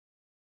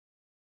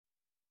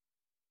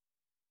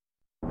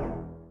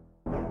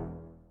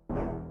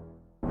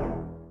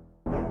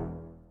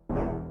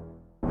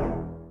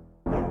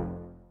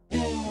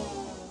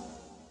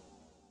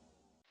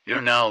You're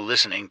now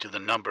listening to the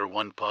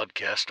 #1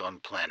 podcast on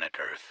planet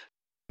Earth.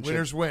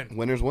 Winners win.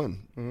 Winners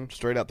win. Mm-hmm.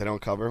 Straight up. They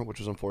don't cover, which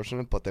is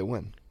unfortunate, but they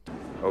win.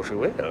 Oh, she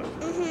will?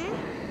 Mm-hmm.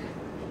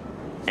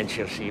 And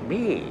she'll see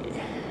me,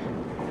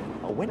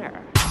 a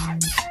winner.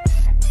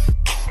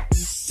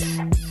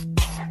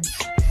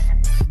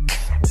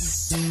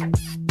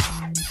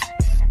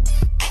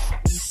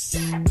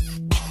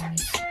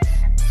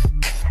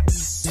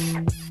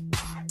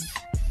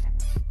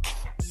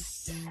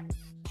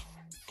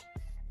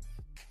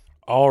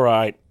 All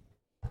right.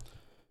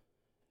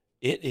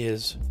 It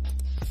is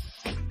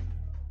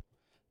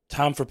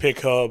time for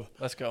PickHub.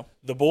 Let's go.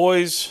 The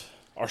boys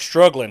are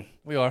struggling.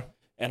 We are.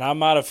 And I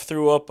might have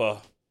threw up a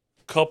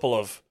couple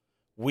of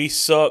we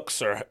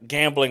sucks or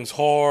gambling's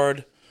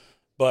hard,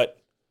 but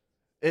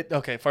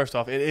Okay, first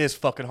off, it is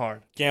fucking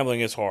hard. Gambling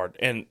is hard.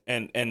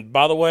 And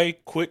by the way,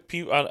 quick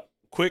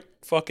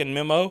fucking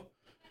memo.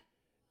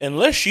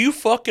 Unless you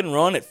fucking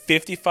run at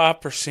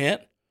 55%,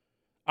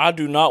 I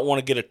do not want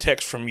to get a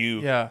text from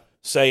you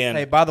saying,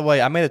 hey, by the way,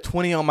 I made a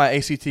 20 on my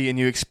ACT and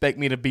you expect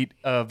me to beat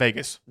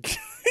Vegas.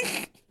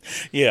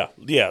 yeah,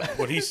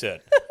 what he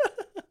said.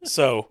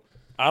 So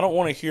I don't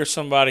want to hear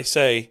somebody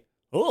say,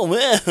 oh,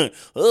 man,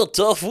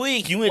 tough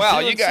week. You went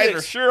 2-6.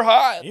 are sure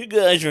hot. You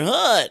guys are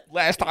hot.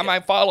 Last time I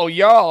follow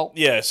y'all.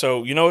 Yeah,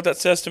 so you know what that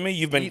says to me?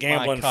 You've been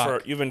gambling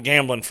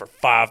for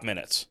 5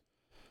 minutes.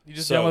 You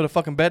just download a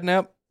fucking betting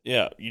app?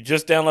 Yeah, you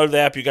just downloaded the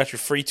app. You got your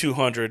free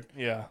 200.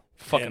 Yeah,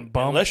 fucking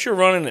bum. Unless you're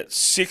running at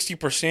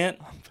 60%,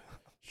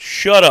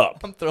 shut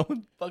up. I'm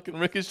throwing fucking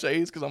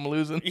ricochets because I'm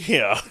losing.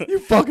 Yeah, you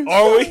fucking.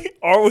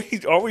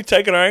 Are we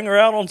taking our anger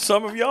out on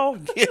some of y'all?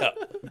 Yeah,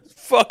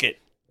 fuck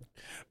it.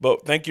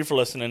 But thank you for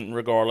listening.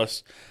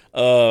 Regardless,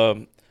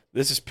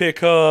 this is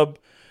PickHub,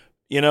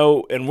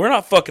 and we're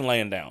not fucking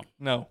laying down.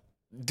 No.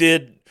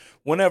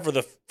 Whenever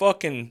the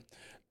fucking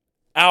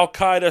Al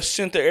Qaeda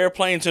sent the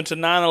airplanes into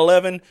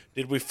 9/11,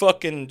 did we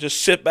fucking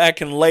just sit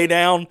back and lay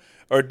down,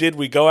 or did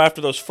we go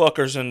after those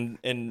fuckers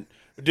and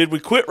did we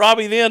quit,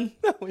 Robbie? Then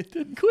no, we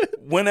didn't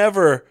quit.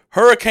 Whenever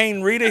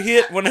Hurricane Rita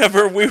hit,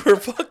 whenever we were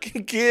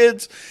fucking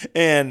kids,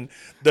 and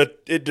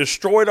it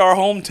destroyed our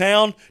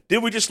hometown,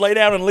 did we just lay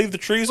down and leave the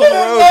trees on the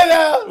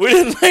road? We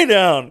didn't lay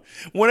down.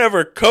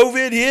 Whenever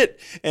COVID hit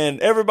and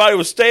everybody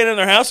was staying in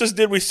their houses,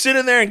 did we sit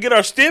in there and get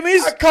our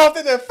stimmies? I coughed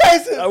in their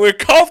faces. We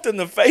coughed in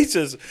the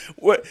faces.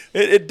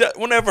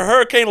 Whenever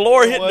Hurricane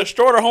Laura hit and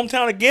destroyed our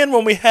hometown again,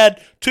 when we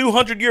had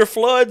 200-year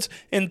floods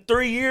in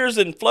 3 years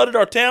and flooded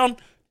our town,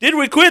 did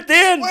we quit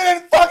then? We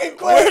didn't fucking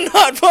quit. We're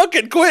not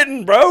fucking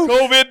quitting, bro.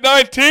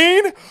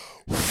 COVID-19.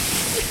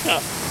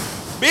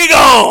 Be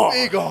gone.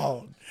 Be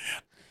gone.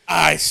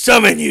 I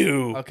summon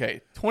you.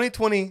 Okay,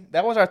 2020.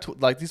 That was our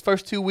these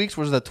first 2 weeks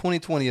was the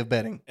 2020 of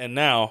betting, and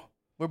now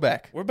we're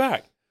back. We're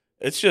back.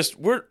 It's just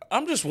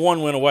I'm just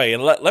 1 win away,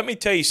 and let me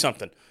tell you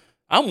something.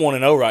 I'm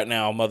 1-0 right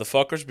now,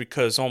 motherfuckers,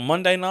 because on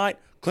Monday night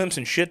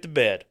Clemson shit the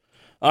bed.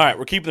 All right,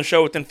 we're keeping the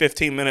show within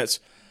 15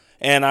 minutes,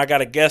 and I got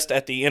a guest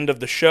at the end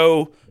of the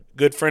show.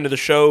 Good friend of the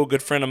show,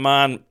 good friend of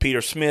mine,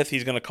 Peter Smith.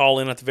 He's going to call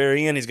in at the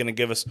very end. He's going to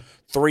give us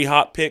 3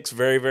 hot picks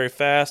very, very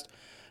fast.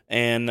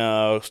 And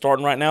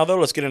starting right now, though,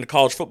 let's get into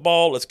college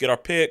football. Let's get our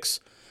picks.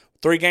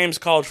 3 games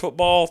college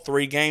football,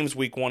 3 games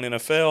week 1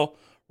 NFL.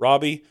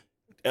 Robbie,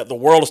 the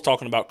world is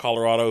talking about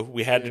Colorado.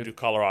 We had to do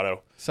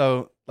Colorado.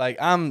 So,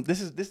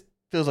 this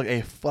feels like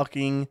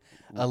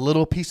a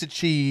little piece of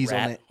cheese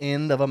on the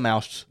end of a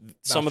mouse.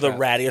 Some of the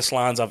rattiest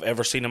lines I've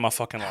ever seen in my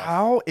fucking life.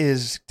 How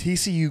is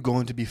TCU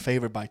going to be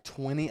favored by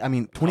 20?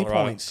 20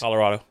 points.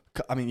 Colorado.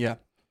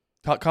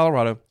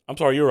 Colorado. I'm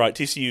sorry, you're right.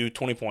 TCU,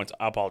 20 points.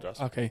 I apologize.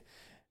 Okay.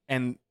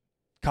 And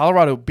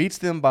Colorado beats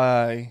them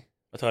by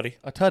a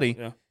tutty.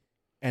 Yeah.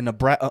 And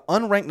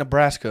unranked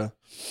Nebraska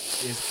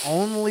is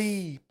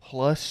only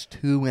plus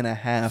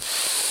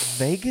 2.5.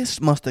 Vegas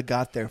must have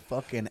got their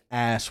fucking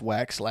ass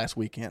waxed last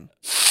weekend.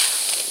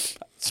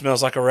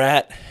 Smells like a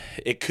rat.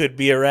 It could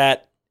be a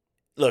rat.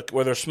 Look,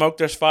 where there's smoke,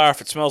 there's fire.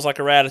 If it smells like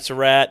a rat, it's a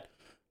rat.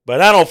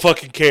 But I don't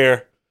fucking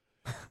care.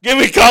 Give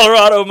me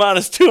Colorado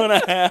minus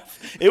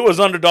 2.5. It was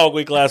underdog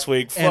week last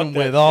week. Fuck and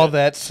with all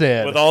that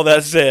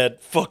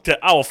said, fuck that.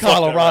 I will fuck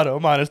Colorado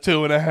minus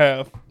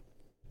 2.5.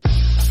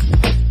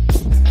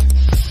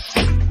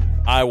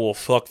 I will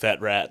fuck that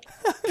rat.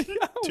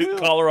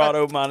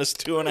 Colorado minus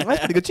 2.5. That's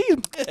pretty good cheese.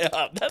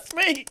 Yeah, that's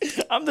me.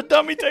 I'm the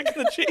dummy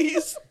taking the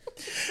cheese.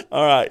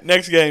 All right,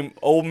 next game,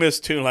 Ole Miss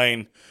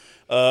Tulane.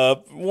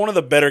 One of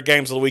the better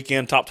games of the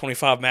weekend, top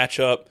 25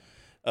 matchup.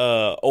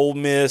 Ole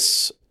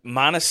Miss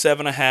minus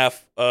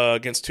 7.5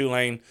 against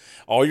Tulane.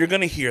 All you're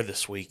going to hear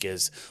this week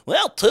is,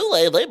 well,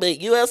 Tulane, they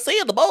beat USC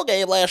in the bowl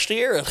game last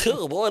year, and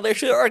oh boy, they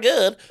sure are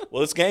good.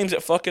 Well, this game's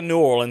at fucking New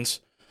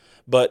Orleans,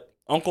 but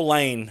Uncle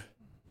Lane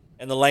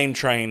and the Lane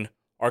train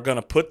are going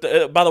to put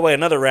by the way,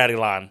 another ratty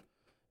line,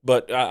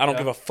 but I don't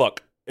give a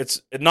fuck.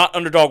 It's not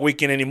underdog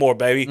weekend anymore,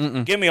 baby.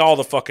 Mm-mm. Give me all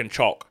the fucking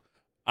chalk.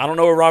 I don't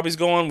know where Robbie's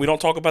going. We don't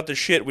talk about this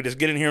shit. We just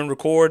get in here and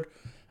record.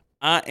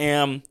 I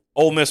am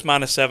Ole Miss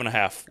minus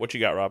 7.5. What you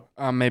got, Rob?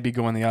 I may be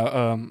going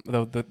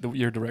the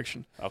your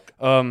direction.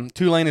 Okay.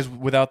 Tulane is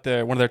without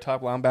one of their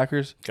top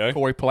linebackers, Okay.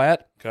 Corey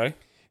Platt. Okay.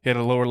 He had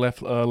a lower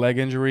left leg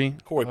injury.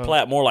 Corey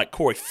Platt, more like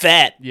Corey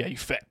Fat. Yeah, you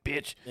fat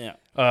bitch. Yeah.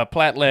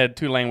 Platt led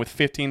Tulane with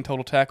 15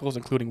 total tackles,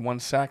 including 1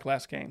 sack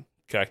last game.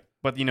 Okay.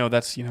 But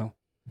that's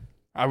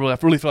I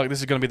really feel like this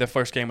is going to be their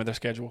first game of their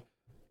schedule.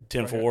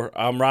 10-4.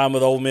 I'm riding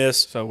with Ole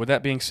Miss. So with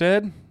that being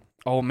said,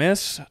 Ole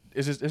Miss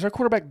is our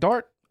quarterback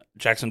Dart?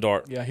 Jackson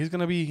Dart. Yeah, he's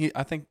going to be.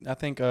 I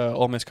think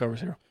Ole Miss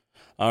covers here.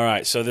 All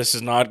right, so this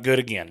is not good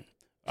again.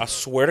 I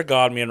swear to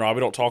God, me and Robbie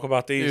don't talk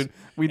about these. Dude,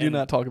 we do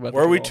not talk about.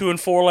 Were we this at all.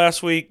 2-4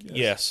 last week?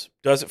 Yes.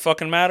 Does it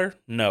fucking matter?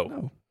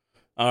 No.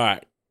 All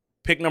right.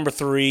 Pick number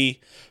 3,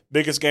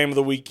 biggest game of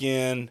the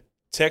weekend: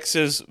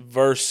 Texas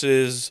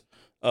versus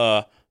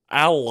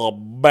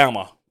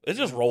Alabama. It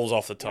just rolls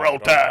off the tongue. Roll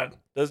Tide.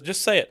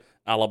 Just say it.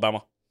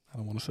 Alabama. I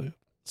don't want to say it.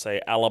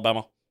 Say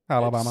Alabama.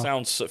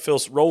 Alabama.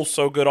 Rolls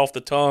so good off the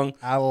tongue.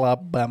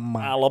 Alabama.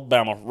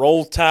 Alabama.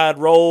 Roll Tide,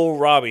 roll.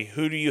 Robbie,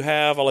 who do you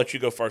have? I'll let you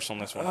go first on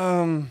this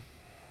one.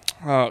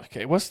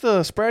 Okay, what's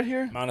the spread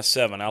here?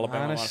 -7.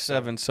 Alabama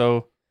 -7.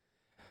 So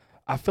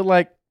I feel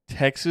like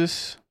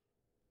Texas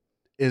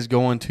is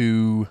going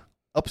to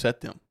upset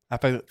them. I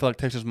feel like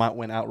Texas might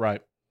win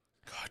outright.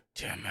 God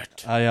damn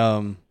it.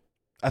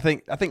 I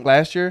think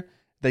last year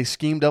they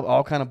schemed up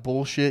all kind of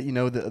bullshit,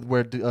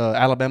 where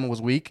Alabama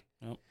was weak.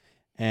 Yep.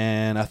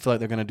 And I feel like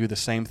they're going to do the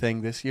same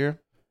thing this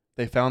year.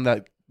 They found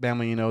that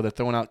Bama, they're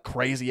throwing out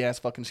crazy ass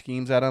fucking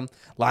schemes at them,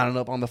 lining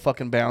up on the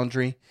fucking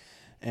boundary.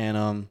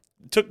 And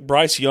It took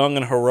Bryce Young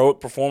an heroic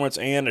performance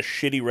and a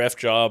shitty ref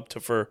job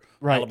for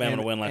Alabama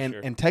to win last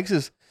year. And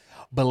Texas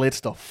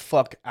blitzed the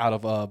fuck out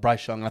of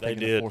Bryce Young, I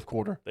think, in the fourth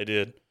quarter. They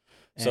did.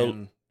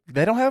 So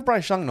they don't have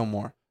Bryce Young no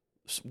more.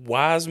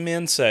 Wise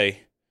men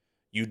say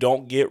you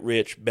don't get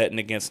rich betting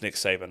against Nick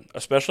Saban,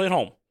 especially at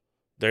home.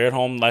 They're at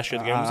home last year.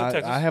 The game was in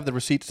Texas. I have the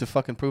receipts to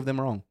fucking prove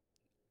them wrong.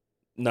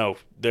 No,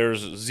 there's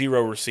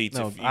 0 receipts.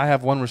 No, I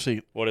have one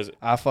receipt. What is it?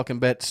 I fucking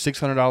bet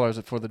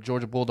 $600 for the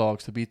Georgia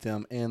Bulldogs to beat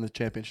them in the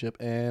championship.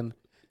 And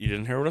You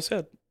didn't hear what I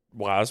said.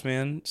 Wise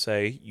men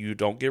say you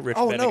don't get rich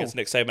betting against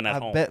Nick Saban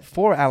at home. I bet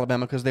for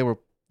Alabama because they were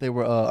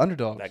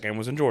underdogs. That game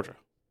was in Georgia,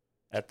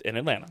 in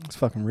Atlanta. It's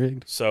fucking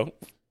rigged. So,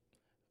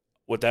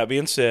 with that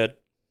being said,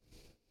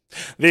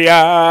 the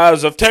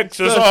eyes of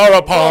Texas are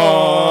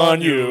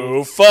upon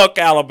you. Fuck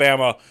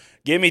Alabama.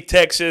 Give me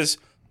Texas.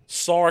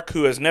 Sark,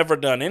 who has never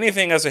done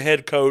anything as a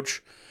head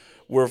coach.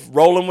 We're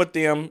rolling with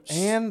them.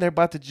 And they're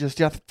about to I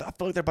feel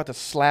like they're about to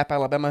slap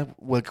Alabama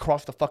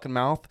across the fucking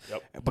mouth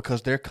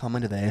because they're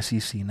coming to the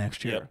SEC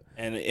next year. Yep.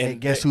 And hey,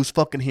 guess who's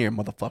fucking here,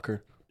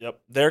 motherfucker? Yep.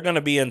 They're going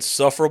to be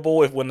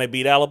insufferable when they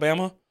beat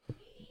Alabama.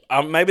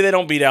 Maybe they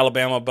don't beat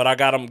Alabama, but I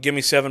got them. Give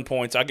me 7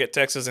 points. I get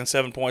Texas in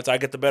 7 points. I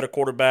get the better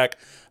quarterback.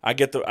 I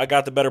got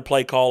the better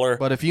play caller.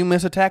 But if you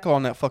miss a tackle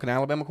on that fucking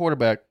Alabama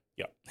quarterback,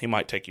 he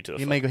might take you to the.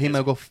 He may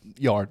go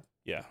yard.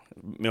 Yeah,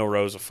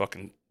 Milroe's a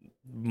fucking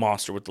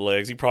monster with the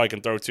legs. He probably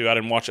can throw too. I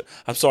didn't watch it.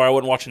 I'm sorry, I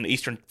wasn't watching the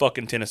Eastern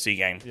fucking Tennessee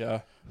game.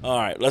 Yeah. All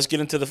right, let's get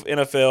into the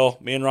NFL.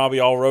 Me and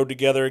Robbie all rode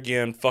together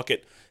again. Fuck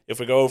it.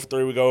 If we go over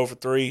 3, we go over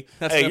 3.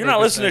 Hey, you're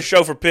not listening to the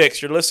show for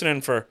picks. You're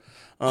listening for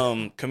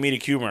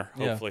comedic humor,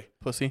 hopefully.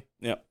 Yeah. Pussy.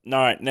 Yep. All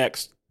right,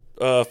 next.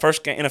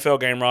 First NFL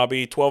game,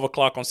 Robbie, 12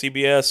 o'clock on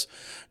CBS.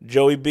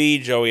 Joey B,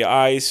 Joey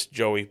Ice,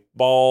 Joey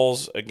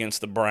Balls against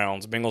the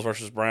Browns. Bengals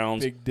versus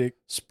Browns. Big Dick.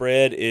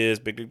 Spread is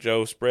Big Dick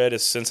Joe. Spread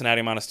is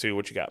Cincinnati -2.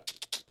 What you got?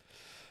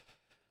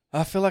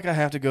 I feel like I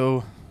have to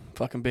go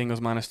fucking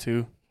Bengals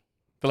 -2. I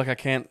feel like I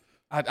can't.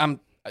 I'm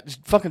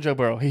just fucking Joe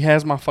Burrow. He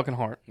has my fucking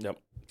heart. Yep.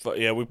 But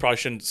yeah, we probably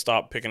shouldn't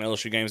stop picking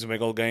LSU games and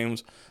Bengal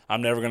games.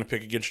 I'm never going to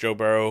pick against Joe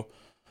Burrow.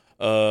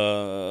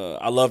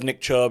 I love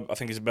Nick Chubb. I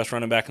think he's the best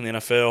running back in the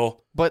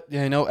NFL. But,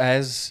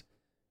 as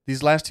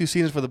these last 2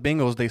 seasons for the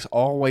Bengals, they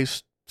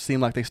always seem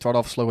like they start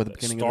off slow at the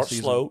beginning of the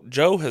season. Slow.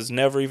 Joe has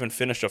never even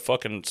finished a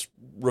fucking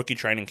rookie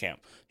training camp.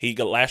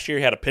 Last year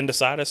he had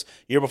appendicitis.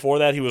 Year before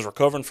that he was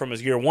recovering from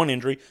his year 1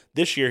 injury.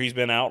 This year he's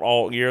been out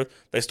all year.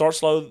 They start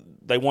slow.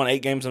 They won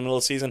 8 games in the middle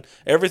of the season.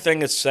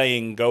 Everything is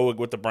saying go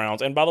with the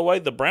Browns. And by the way,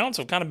 the Browns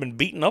have kind of been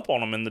beaten up on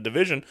them in the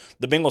division.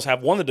 The Bengals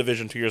have won the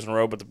division 2 years in a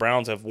row, but the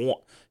Browns have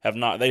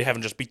not. They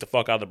haven't just beat the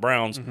fuck out of the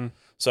Browns. Mm-hmm.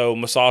 So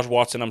Massage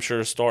Watson, I'm sure,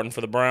 is starting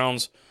for the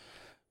Browns.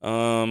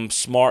 The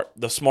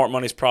smart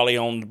money's probably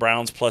on the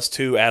Browns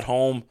 +2 at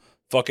home.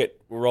 Fuck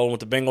it, we're rolling with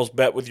the Bengals.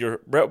 Bet with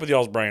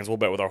y'all's brains. We'll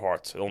bet with our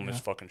hearts on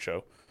this fucking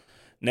show.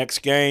 Next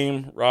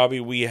game, Robbie,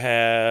 we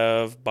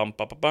have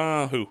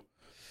who?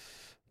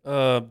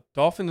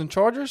 Dolphins and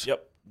Chargers.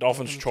 Yep,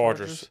 Dolphins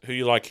Chargers. Who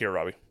you like here,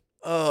 Robbie?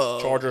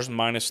 Chargers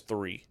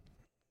 -3.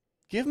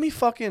 Give me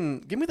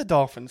the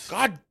Dolphins.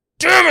 God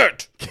damn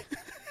it!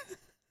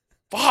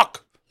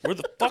 Fuck, we're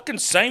the fucking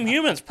same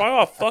humans. Probably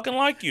I fucking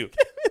like you.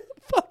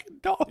 Fucking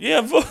Dolphins.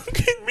 Yeah,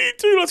 fucking me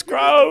too. Let's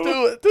go.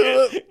 Do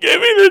it.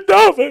 Give me the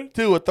Dolphins.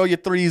 Tua, throw your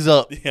 3s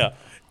up. Yeah,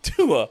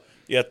 Tua.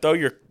 Yeah, throw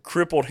your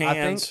crippled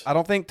hands. I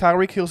don't think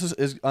Tyreek Hill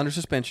is under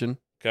suspension.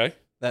 Okay.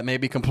 That may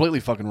be completely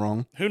fucking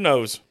wrong. Who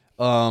knows?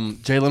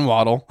 Jalen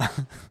Waddle.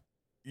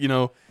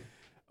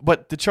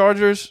 But the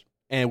Chargers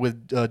and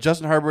with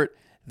Justin Herbert,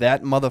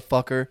 that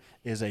motherfucker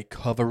is a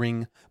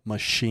covering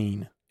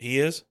machine. He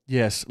is?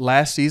 Yes.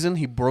 Last season,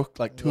 he broke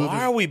like two of Why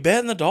his... are we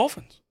betting the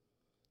Dolphins?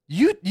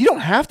 You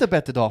don't have to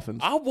bet the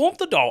Dolphins. I want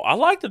the I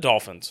like the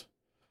Dolphins.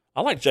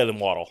 I like Jalen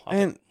Waddle.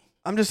 And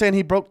I'm just saying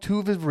he broke two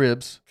of his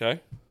ribs.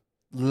 Okay.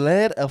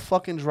 Led a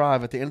fucking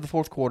drive at the end of the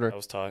fourth quarter. That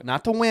was tight.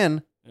 Not to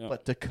win, Yeah.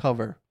 but to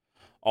cover.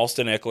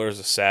 Austin Eckler is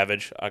a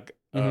savage. I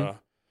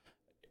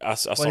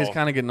saw. Well, he's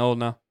kind of getting old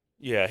now.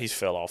 Yeah, he's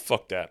fell off.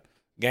 Fuck that.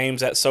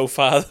 Games at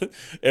SoFi,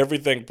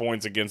 everything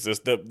points against this.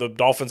 The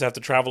Dolphins have to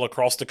travel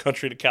across the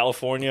country to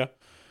California.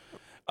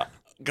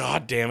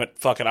 God damn it!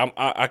 Fuck it.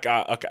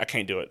 I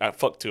can't do it.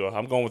 Fuck Tua.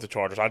 I'm going with the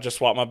Chargers. I just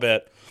swapped my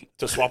bet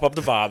to swap up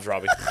the vibes,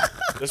 Robbie.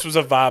 This was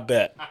a vibe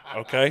bet.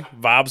 Okay,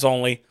 vibes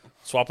only.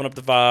 Swapping up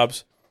the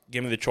vibes.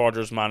 Give me the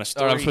Chargers -3.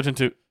 All right, I'm switching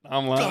to.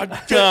 I'm lying.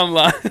 God I'm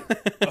lying.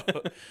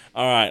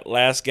 All right,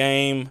 last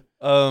game.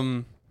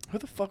 Who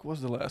the fuck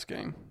was the last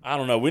game? I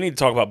don't know. We need to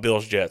talk about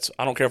Bills Jets.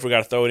 I don't care if we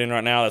got to throw it in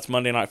right now. That's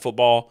Monday Night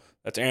Football.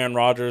 That's Aaron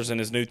Rodgers and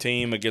his new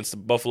team against the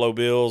Buffalo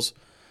Bills.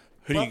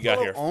 Who do you got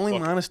here? Only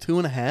Fuck.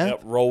 -2.5.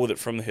 Yep, roll with it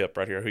from the hip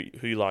right here.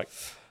 Who you like?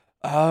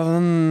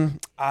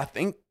 I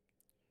think.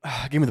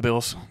 Give me the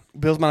Bills.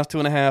 Bills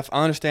 -2.5.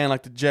 I understand.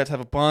 Like the Jets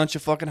have a bunch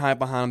of fucking hype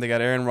behind them. They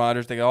got Aaron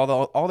Rodgers. They got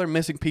all their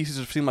missing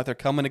pieces seem like they're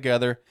coming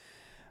together.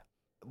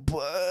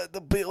 But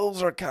the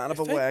Bills are kind of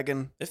a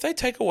wagon. If they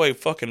take away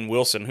fucking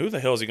Wilson, who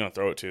the hell is he going to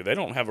throw it to? They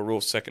don't have a real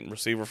second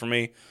receiver for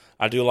me.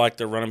 I do like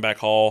their running back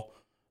Hall.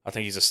 I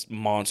think he's a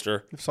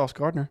monster. Sauce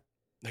Gardner.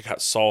 They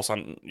got Sauce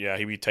on. Yeah,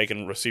 he be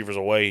taking receivers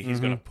away.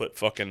 He's going to put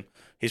fucking.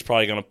 He's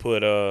probably going to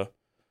put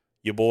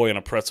your boy in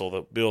a pretzel.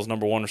 The Bills'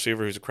 #1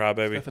 receiver, who's a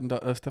crybaby.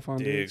 Stephon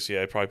Diggs. Yeah,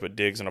 he probably put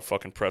Diggs in a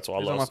fucking pretzel.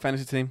 He's on my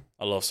fantasy team.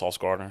 I love Sauce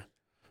Gardner.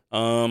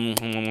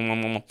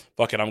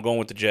 Fuck it. I'm going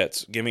with the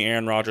Jets. Give me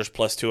Aaron Rodgers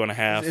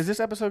 +2.5. Is this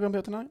episode going to be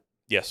out tonight?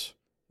 Yes.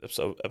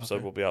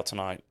 Episode will be out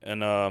tonight.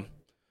 And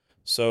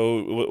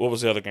so what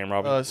was the other game,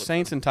 Robert?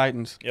 Saints and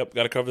Titans. Yep,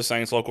 got to cover the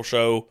Saints local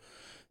show.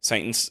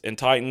 Saints and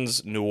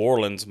Titans, New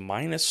Orleans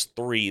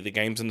 -3. The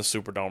game's in the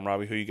Superdome,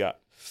 Robbie. Who you got?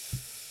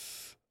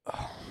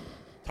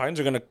 Titans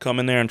are going to come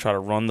in there and try to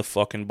run the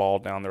fucking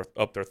ball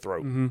up their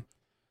throat. Mm-hmm.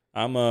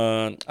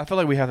 I feel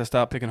like we have to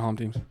stop picking home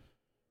teams.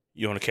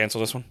 You want to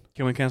cancel this one?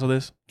 Can we cancel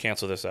this?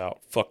 Cancel this out.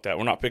 Fuck that.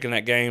 We're not picking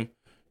that game.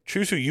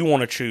 Choose who you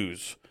want to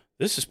choose.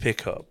 This is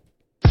PickHub.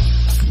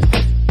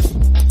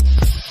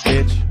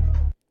 Bitch.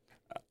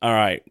 All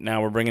right.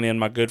 Now we're bringing in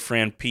my good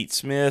friend Pete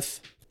Smith.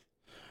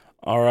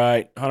 All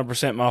right.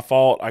 100% my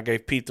fault. I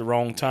gave Pete the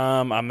wrong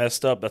time. I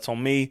messed up. That's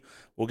on me.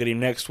 We'll get him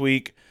next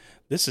week.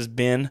 This has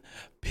been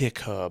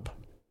PickHub.